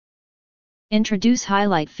Introduce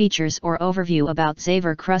highlight features or overview about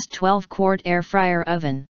Zavor Crust 12-quart air fryer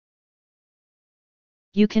oven.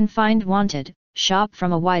 You can find wanted, shop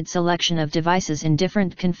from a wide selection of devices in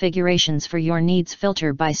different configurations for your needs,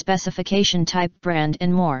 filter by specification, type, brand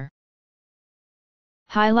and more.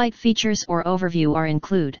 Highlight features or overview are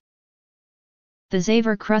include. The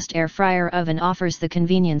Zavor Crust air fryer oven offers the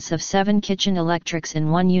convenience of 7 kitchen electrics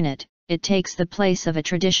in one unit. It takes the place of a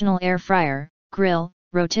traditional air fryer, grill,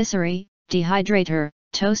 rotisserie, dehydrator,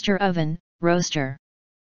 toaster oven, roaster,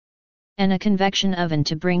 and a convection oven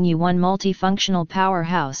to bring you one multifunctional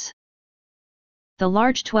powerhouse. The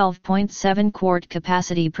large 12.7-quart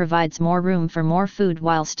capacity provides more room for more food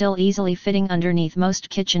while still easily fitting underneath most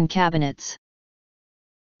kitchen cabinets.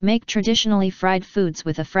 Make traditionally fried foods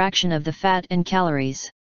with a fraction of the fat and calories.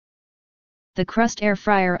 The Crust air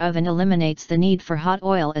fryer oven eliminates the need for hot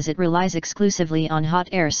oil as it relies exclusively on hot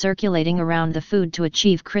air circulating around the food to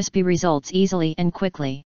achieve crispy results easily and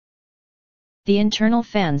quickly. The internal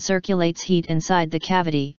fan circulates heat inside the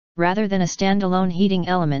cavity, rather than a standalone heating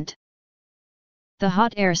element. The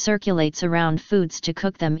hot air circulates around foods to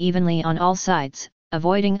cook them evenly on all sides,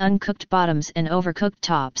 avoiding uncooked bottoms and overcooked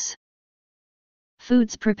tops.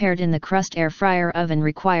 Foods prepared in the Crust air fryer oven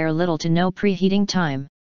require little to no preheating time.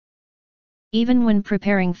 Even when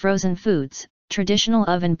preparing frozen foods, traditional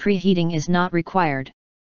oven preheating is not required.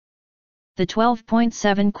 The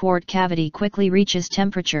 12.7-quart cavity quickly reaches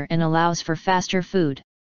temperature and allows for faster food.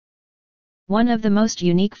 One of the most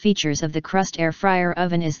unique features of the Crust air fryer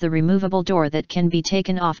oven is the removable door that can be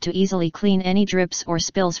taken off to easily clean any drips or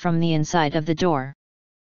spills from the inside of the door.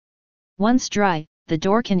 Once dry, the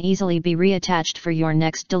door can easily be reattached for your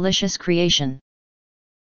next delicious creation.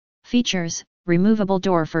 Features: removable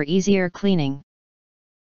door for easier cleaning.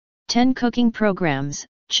 10 cooking programs: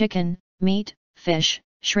 chicken, meat, fish,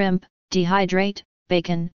 shrimp, dehydrate,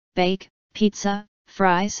 bacon, bake, pizza,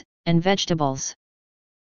 fries, and vegetables.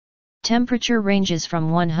 Temperature ranges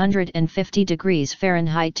from 150 degrees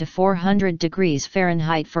Fahrenheit to 400 degrees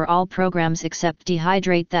Fahrenheit for all programs except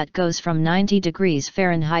dehydrate, that goes from 90 degrees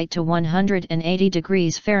Fahrenheit to 180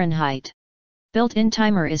 degrees Fahrenheit. Built-in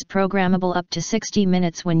timer is programmable up to 60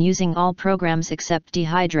 minutes when using all programs except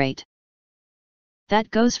dehydrate. That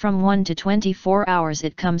goes from 1 to 24 hours.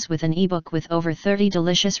 It comes with an ebook with over 30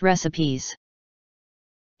 delicious recipes.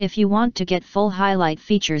 If you want to get full highlight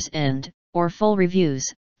features or full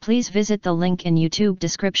reviews, please visit the link in YouTube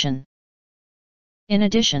description. In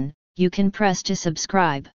addition, you can press to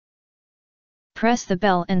subscribe. Press the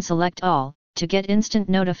bell and select all, to get instant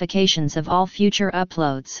notifications of all future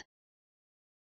uploads.